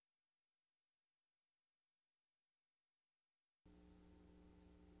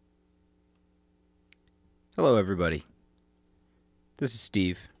Hello, everybody. This is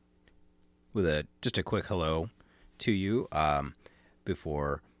Steve with just a quick hello to you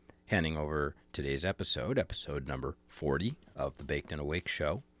before handing over today's episode number 40 of the Baked and Awake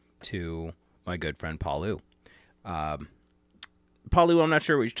show, to my good friend Paulu. Paulu, I'm not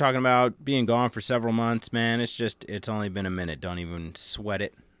sure what you're talking about. Being gone for several months, man. It's only been a minute. Don't even sweat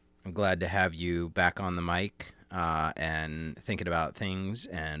it. I'm glad to have you back on the mic and thinking about things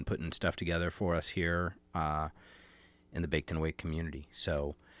and putting stuff together for us here in the Baked and Awake community.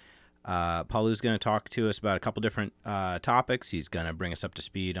 So Paulu's going to talk to us about a couple different topics. He's going to bring us up to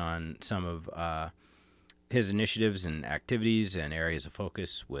speed on some of his initiatives and activities and areas of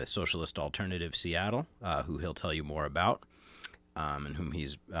focus with Socialist Alternative Seattle, who he'll tell you more about, and whom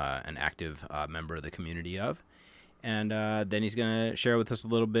he's an active member of the community of. And then he's going to share with us a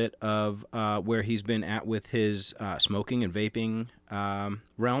little bit of where he's been at with his smoking and vaping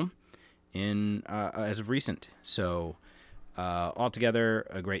realm in as of recent. So altogether,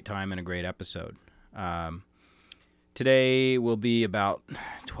 a great time and a great episode. Today will be about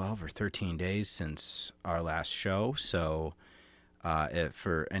 12 or 13 days since our last show. So if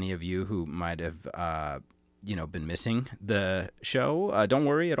for any of you who might have been missing the show, don't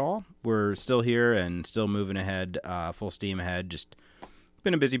worry at all. We're still here and still moving ahead, full steam ahead. Just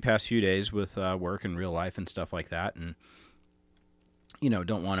been a busy past few days with work and real life and stuff like that. And,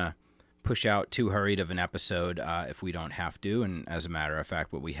 don't want to push out too hurried of an episode if we don't have to. And as a matter of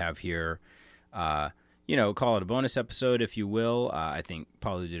fact, what we have here, call it a bonus episode, if you will. I think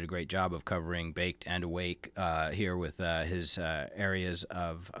Paulo did a great job of covering Baked and Awake here with his areas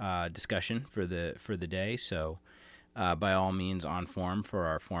of discussion for the day. So by all means, on form for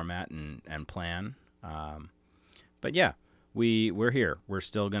our format and plan. But yeah, we're here. We're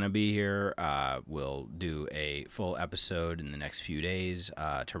still going to be here. We'll do a full episode in the next few days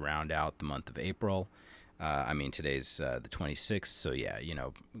to round out the month of April. Today's the 26th, so yeah,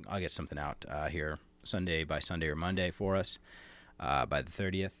 I'll get something out here Sunday or Monday for us by the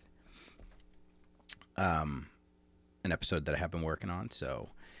 30th. An episode that I have been working on. So,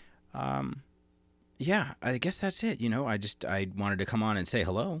 yeah, I guess that's it. I wanted to come on and say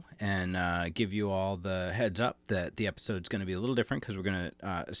hello and give you all the heads up that the episode's going to be a little different because we're going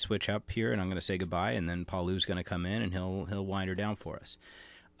to switch up here, and I'm going to say goodbye, and then Paulu's going to come in and he'll wind her down for us.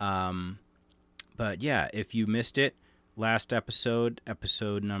 But yeah, if you missed it, last episode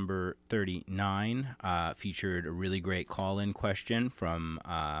number 39, featured a really great call-in question from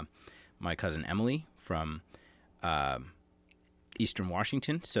my cousin Emily from Eastern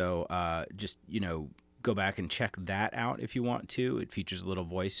Washington. So go back and check that out if you want to. It features a little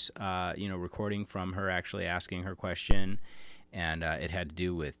voice, recording from her actually asking her question. And it had to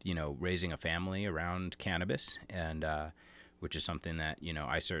do with, raising a family around cannabis, and which is something that,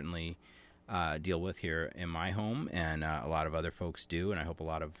 I certainly deal with here in my home, and a lot of other folks do, and I hope a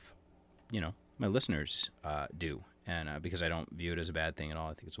lot of, my listeners do, and because I don't view it as a bad thing at all.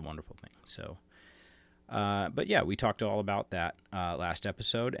 I think it's a wonderful thing. So, but yeah, we talked all about that last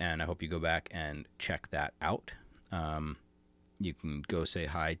episode, and I hope you go back and check that out. You can go say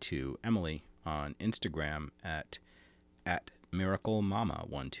hi to Emily on Instagram at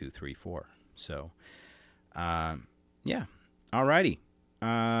MiracleMama1234. So, yeah, alrighty.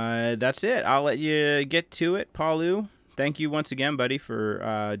 That's it. I'll let you get to it, Paulu. Thank you once again, buddy,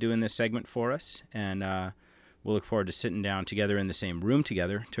 for doing this segment for us, and we'll look forward to sitting down together in the same room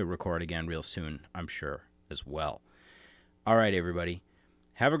together to record again real soon, I'm sure, as well. All right, everybody.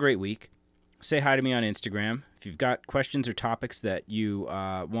 Have a great week. Say hi to me on Instagram. If you've got questions or topics that you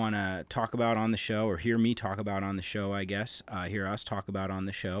want to talk about on the show, or hear me talk about on the show, I guess, hear us talk about on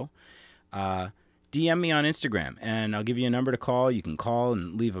the show, DM me on Instagram, and I'll give you a number to call. You can call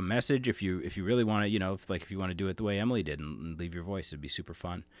and leave a message if you really want to, if you want to do it the way Emily did and leave your voice. It'd be super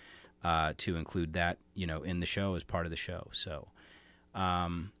fun to include that, in the show as part of the show. So,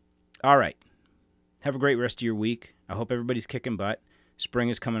 all right. Have a great rest of your week. I hope everybody's kicking butt. Spring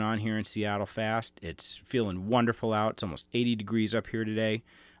is coming on here in Seattle fast. It's feeling wonderful out. It's almost 80 degrees up here today.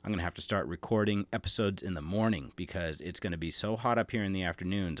 I'm going to have to start recording episodes in the morning because it's going to be so hot up here in the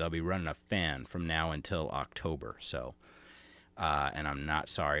afternoons. I'll be running a fan from now until October. So, and I'm not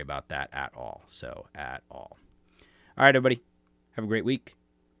sorry about that at all. So, at all. All right, everybody. Have a great week.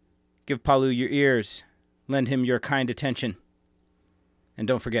 Give Paulu your ears. Lend him your kind attention. And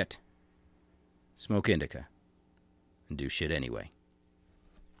don't forget, smoke indica and do shit anyway.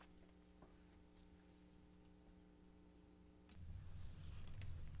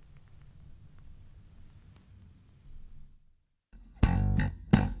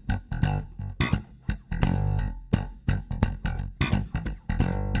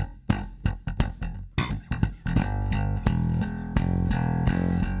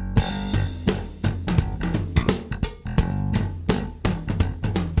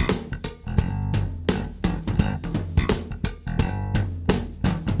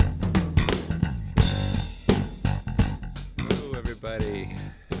 everybody.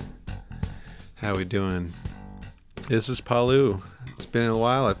 How we doing? This is Palu. It's been a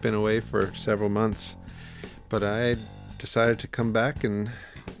while. I've been away for several months, but I decided to come back and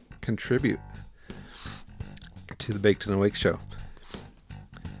contribute to the Baked and Awake show.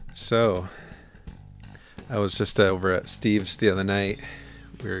 So, I was just over at Steve's the other night.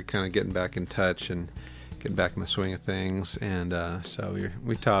 We were kind of getting back in touch and getting back in the swing of things, and so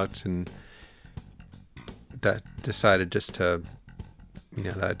we talked, and that decided just to,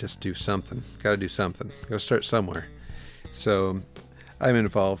 that I'd just do something. Got to do something. Got to start somewhere. So I'm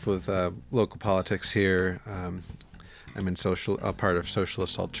involved with local politics here. I'm in a part of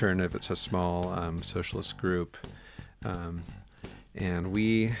Socialist Alternative. It's a small socialist group, and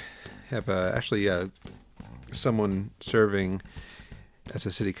we have actually someone serving as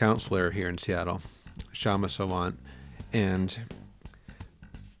a city councilor here in Seattle, Shama Sawant, and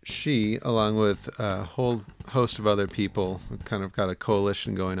she, along with a whole host of other people, kind of got a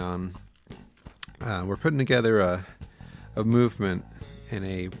coalition going on. We're putting together a movement and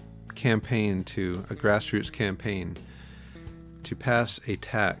a grassroots campaign to pass a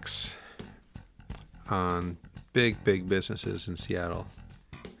tax on big businesses in Seattle.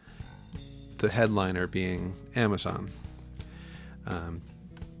 The headliner being Amazon.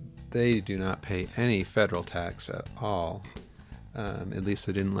 They do not pay any federal tax at all. At least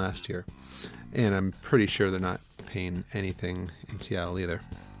they didn't last year. And I'm pretty sure they're not paying anything in Seattle either.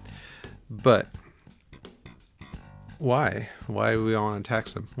 But why? Why do we want to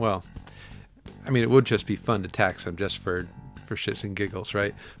tax them? Well, I mean, it would just be fun to tax them just for shits and giggles,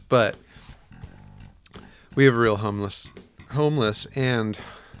 right? But we have a real homeless and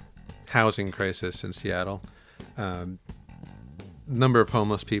housing crisis in Seattle. Number of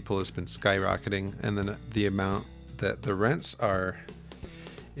homeless people has been skyrocketing, and then the amount that the rents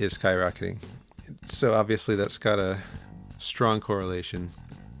is skyrocketing. So obviously that's got a strong correlation.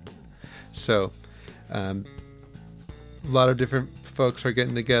 So a lot of different folks are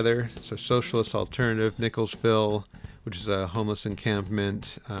getting together. So Socialist Alternative, Nicholsville, which is a homeless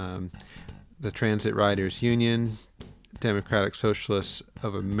encampment, the Transit Riders Union, Democratic Socialists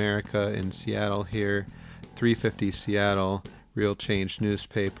of America in Seattle here, 350 Seattle, Real Change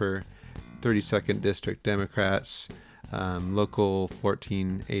newspaper, 32nd District Democrats, Local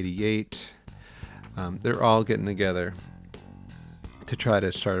 1488. They're all getting together to try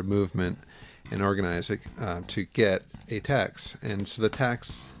to start a movement and organize it to get a tax. And so the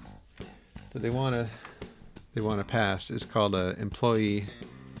tax that they want to pass is called a employee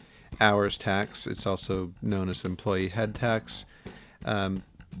hours tax. It's also known as employee head tax.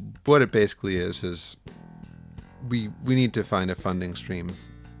 What it basically is we need to find a funding stream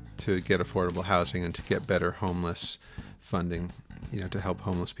to get affordable housing and to get better homeless funding, to help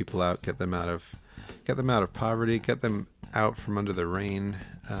homeless people out, get them out of poverty, get them out from under the rain,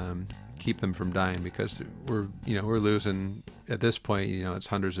 keep them from dying, because we're losing at this point, it's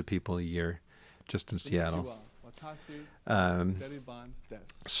hundreds of people a year just in Seattle.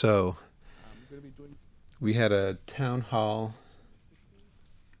 So we had a town hall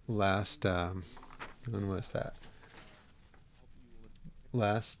last when was that?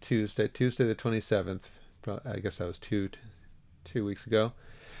 Last Tuesday the 27th. I guess that was two weeks ago.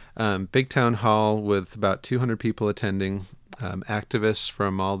 Big town hall with about 200 people attending, activists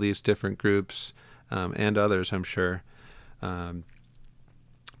from all these different groups, and others, I'm sure.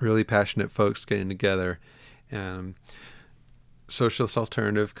 Really passionate folks getting together. Socialist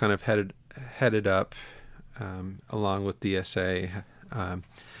Alternative kind of headed up, along with DSA.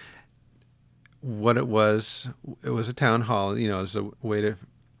 What it was a town hall, as a way to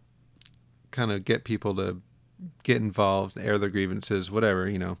kind of get people to get involved, air their grievances, whatever,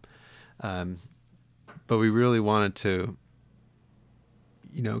 but we really wanted to,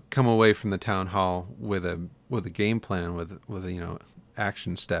 come away from the town hall with a game plan, with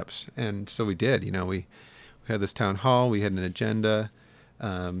action steps. And so we did. We had this town hall, we had an agenda,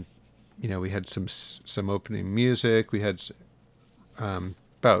 we had some opening music, we had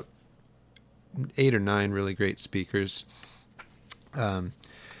about 8 or 9 really great speakers, and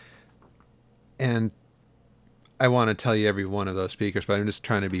I want to tell you every one of those speakers, but I'm just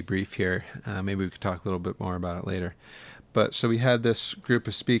trying to be brief here. Maybe we could talk a little bit more about it later. But so we had this group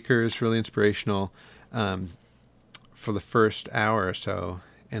of speakers, really inspirational, for the first hour or so,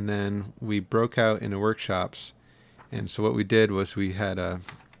 and then we broke out into workshops. And so what we did was we had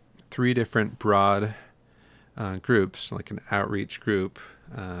 3 different broad groups, like an outreach group,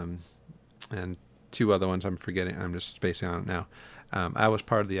 and 2 other ones I'm forgetting. I'm just spacing on it now. I was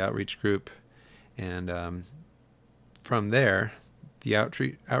part of the outreach group, and from there, the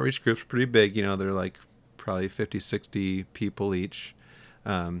outreach group's pretty big. They're like probably 50, 60 people each.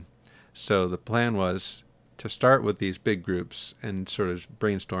 So the plan was to start with these big groups and sort of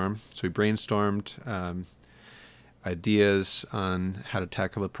brainstorm. So we brainstormed ideas on how to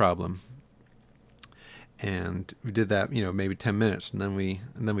tackle the problem. And we did that, maybe 10 minutes, and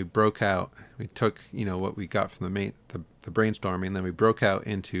then we broke out. We took, what we got from the brainstorming, and then we broke out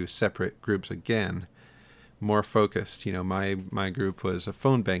into separate groups again, more focused. My group was a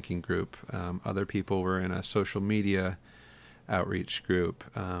phone banking group. Other people were in a social media outreach group.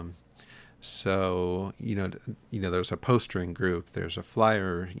 So there's a postering group, there's a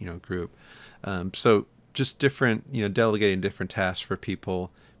flyer, group. So just different, delegating different tasks for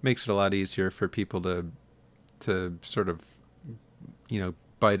people makes it a lot easier for people to sort of,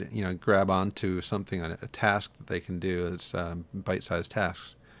 grab onto something, on a task that they can do. It's bite-sized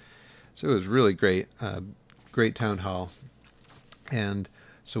tasks. So it was really great, great town hall. And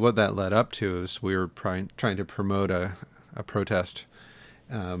so what that led up to is we were trying to promote a protest,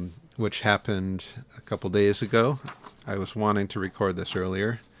 which happened a couple days ago. I was wanting to record this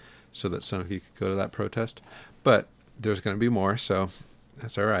earlier so that some of you could go to that protest, but there's going to be more, so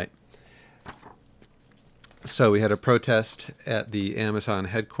that's all right. So we had a protest at the Amazon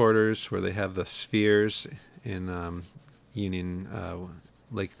headquarters where they have the spheres in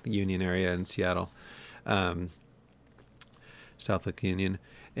Lake Union area in Seattle, South Lake Union,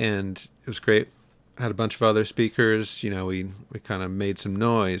 and it was great. Had a bunch of other speakers. We kind of made some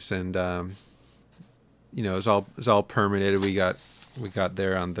noise, and it was all permitted. We got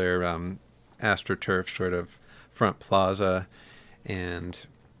there on their AstroTurf sort of front plaza, and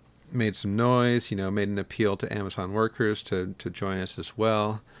made some noise, made an appeal to Amazon workers to join us as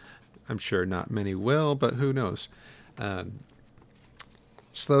well. I'm sure not many will, but who knows? So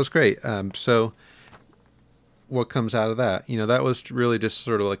that was great. So what comes out of that? That was really just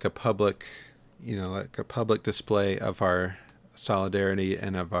sort of like a public, display of our solidarity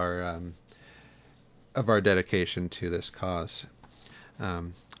and of our dedication to this cause.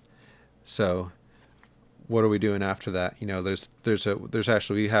 So what are we doing after that? We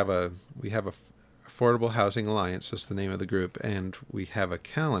have a Affordable Housing Alliance is the name of the group, and we have a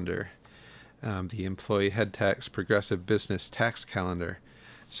calendar, the Employee Head Tax Progressive Business Tax Calendar.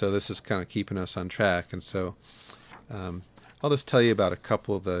 So this is kind of keeping us on track. And so I'll just tell you about a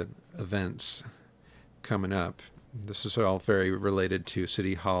couple of the events coming up. This is all very related to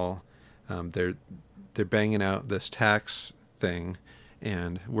City Hall. They're banging out this tax thing,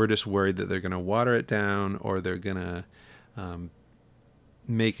 and we're just worried that they're going to water it down, or they're going to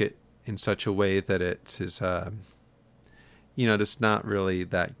make it in such a way that it is, just not really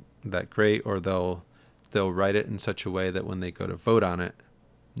that great, or they'll write it in such a way that when they go to vote on it,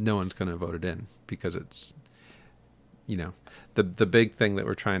 no one's going to vote it in, because it's, the big thing that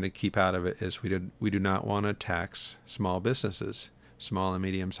we're trying to keep out of it is we do not want to tax small businesses, small and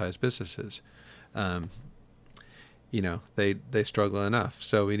medium-sized businesses. They struggle enough,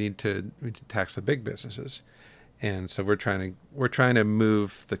 so we need to tax the big businesses. And so we're trying to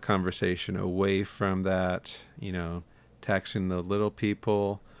move the conversation away from that, taxing the little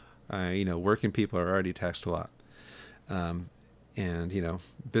people. Working people are already taxed a lot. And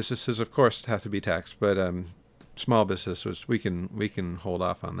businesses, of course, have to be taxed, but small businesses, we can hold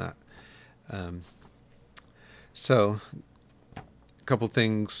off on that. So a couple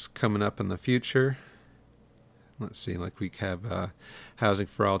things coming up in the future. Let's see, like we have Housing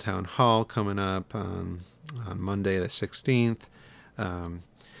for All Town Hall coming up on Monday the 16th.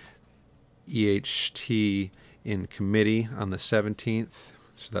 EHT in committee on the 17th.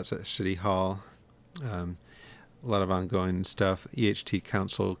 So that's at City Hall. A lot of ongoing stuff. EHT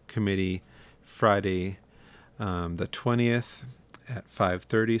Council Committee Friday the 20th at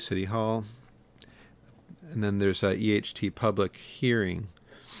 5:30 City Hall. And then there's a EHT public hearing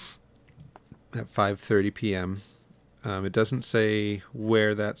at 5:30 p.m. It doesn't say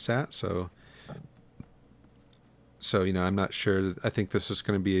where that's at, so I'm not sure. I think this is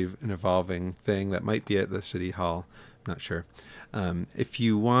going to be an evolving thing that might be at the City Hall. I'm not sure. If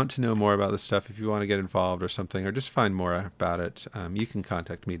you want to know more about this stuff, if you want to get involved or something, or just find more about it, you can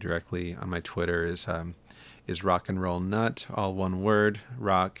contact me directly on my Twitter. Is Rock and Roll Nut, all one word,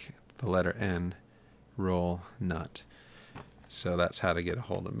 rock, the letter N, roll nut. So that's how to get a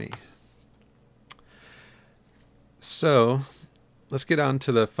hold of me. So let's get on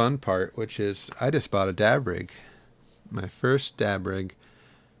to the fun part, which is I just bought a dab rig. My first dab rig.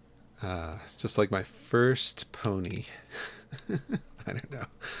 It's just like my first pony. I don't know.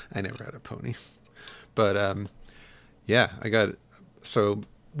 I never had a pony. But yeah, I got it. So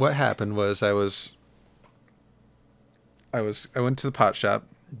what happened was I went to the pot shop,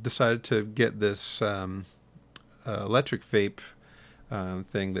 decided to get this electric vape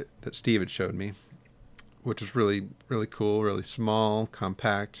thing that Steve had showed me, which was really, really cool, really small,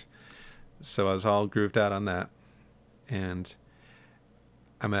 compact. So I was all grooved out on that. And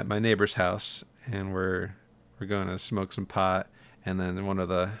I'm at my neighbor's house, and we're going to smoke some pot. And then one of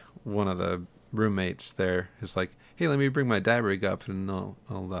the roommates there is like, "Hey, let me bring my dab rig up, and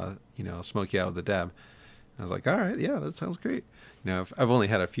I'll smoke you out with the dab." I was like, "All right, yeah, that sounds great." I've only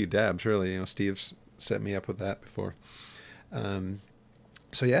had a few dabs, really. Steve's set me up with that before.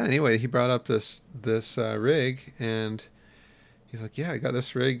 So yeah, anyway, he brought up this rig, and he's like, "Yeah, I got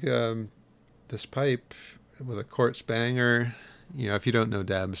this rig, this pipe with a quartz banger." If you don't know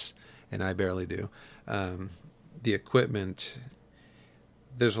dabs, and I barely do, the equipment,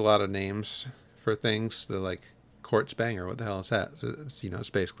 there's a lot of names for things. They're like quartz banger. What the hell is that? So it's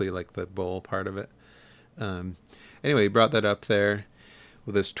basically like the bowl part of it. Anyway, he brought that up there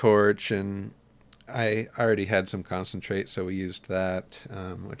with his torch, and I already had some concentrate, so we used that,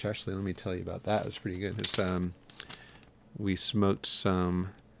 which actually, let me tell you about that. It was pretty good. We smoked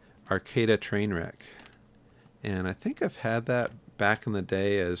some Arcata Trainwreck, and I think I've had that back in the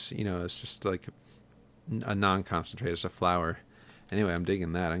day as, it's just like a non-concentrate, as a flower. Anyway, I'm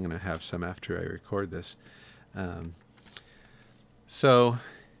digging that. I'm going to have some after I record this. So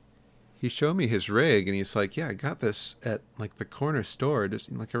he showed me his rig, and he's like, "Yeah, I got this at like the corner store,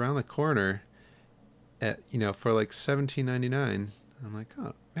 just like around the corner, at for like $17.99." I'm like,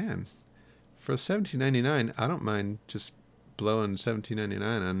 "Oh man, for $17.99, I don't mind just blowing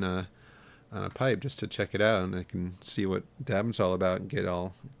 $17.99 on a pipe just to check it out, and I can see what dabbing's all about and get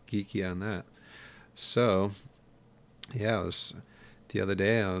all geeky on that." So yeah, the other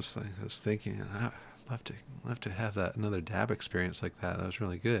day I was thinking, I'd love to have that another dab experience like that. That was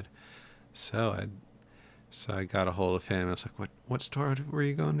really good. So I got a hold of him. I was like, "What store were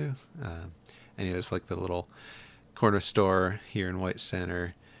you going to?" And it was like the little corner store here in White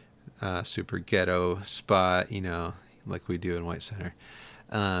Center, super ghetto spot, like we do in White Center.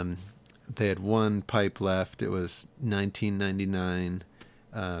 They had one pipe left. It was $19.99.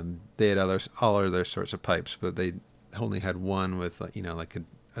 They had all other sorts of pipes, but they only had one with like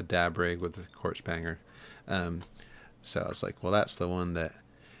a dab rig with a quartz banger. So I was like, well, that's the one that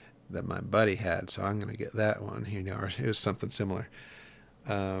my buddy had, so I'm gonna get that one. Or it was something similar.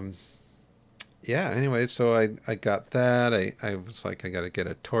 Yeah. Anyway, so I got that. I was like, I gotta get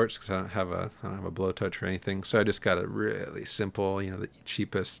a torch because I don't have a blowtorch or anything. So I just got a really simple, the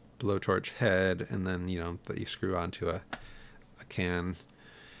cheapest blowtorch head, and then that you screw onto a can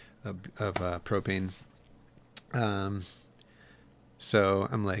of propane. So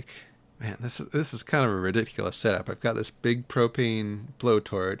I'm like, man, this is kind of a ridiculous setup. I've got this big propane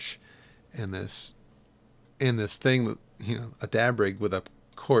blowtorch and this thing that, a dab rig with a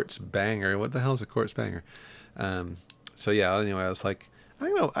quartz banger. What the hell is a quartz banger? So yeah, anyway, I was like,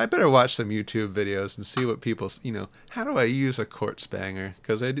 I better watch some YouTube videos and see what people, how do I use a quartz banger?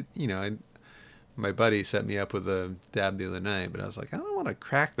 Because I did, my buddy set me up with a dab the other night, but I was like, I don't want to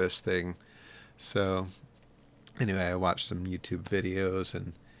crack this thing. So anyway, I watched some YouTube videos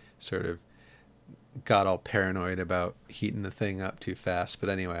and sort of got all paranoid about heating the thing up too fast. But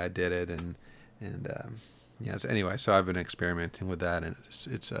anyway, I did it, and yeah. So anyway, so I've been experimenting with that, and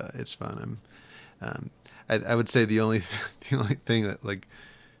it's fun. I would say the only thing that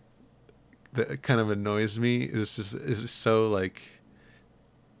that kind of annoys me is so like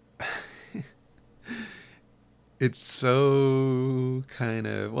it's so kind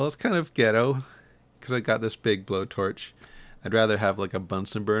of, well, it's kind of ghetto because I got this big blowtorch. I'd rather have like a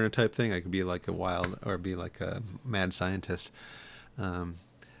Bunsen burner type thing. I could be like be like a mad scientist.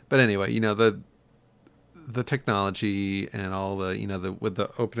 But anyway, the technology and all the, with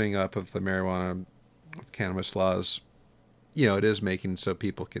the opening up of the marijuana cannabis laws, it is making so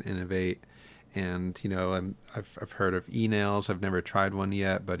people can innovate. And, I've heard of e-nails. I've never tried one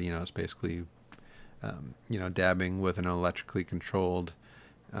yet, but, it's basically, dabbing with an electrically controlled,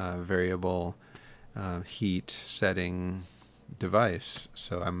 variable, heat setting device.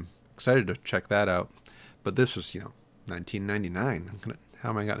 So I'm excited to check that out. But this was, $19.99. How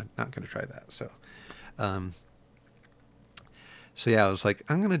am I not gonna try that? So yeah, I was like,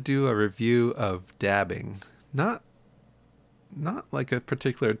 I'm gonna do a review of dabbing, not like a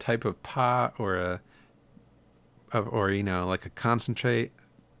particular type of pot or like a concentrate.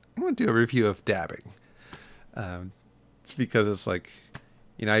 I'm gonna do a review of dabbing. It's because it's like,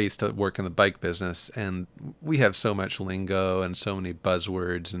 I used to work in the bike business, and we have so much lingo and so many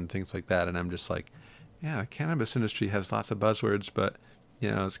buzzwords and things like that. And I'm just like, yeah, the cannabis industry has lots of buzzwords, but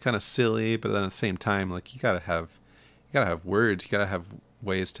it's kind of silly. But then at the same time, like you gotta have words. You gotta have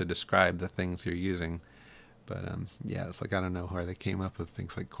ways to describe the things you're using. But yeah, it's like I don't know where they came up with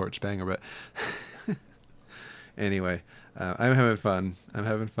things like quartz banger, but anyway, I'm having fun.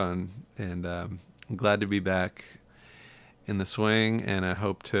 And I'm glad to be back in the swing, and I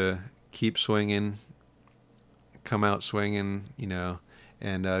hope to keep swinging, come out swinging,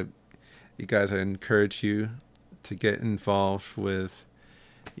 and you guys, I encourage you to get involved with,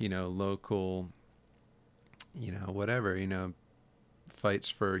 local, whatever, fights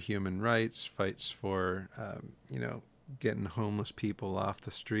for human rights, fights for, getting homeless people off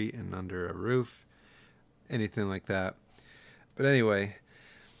the street and under a roof, anything like that. But anyway,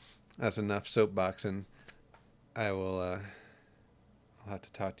 that's enough soapboxing. I'll have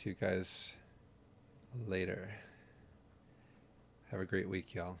to talk to you guys later. Have a great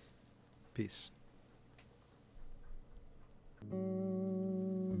week, y'all. Peace.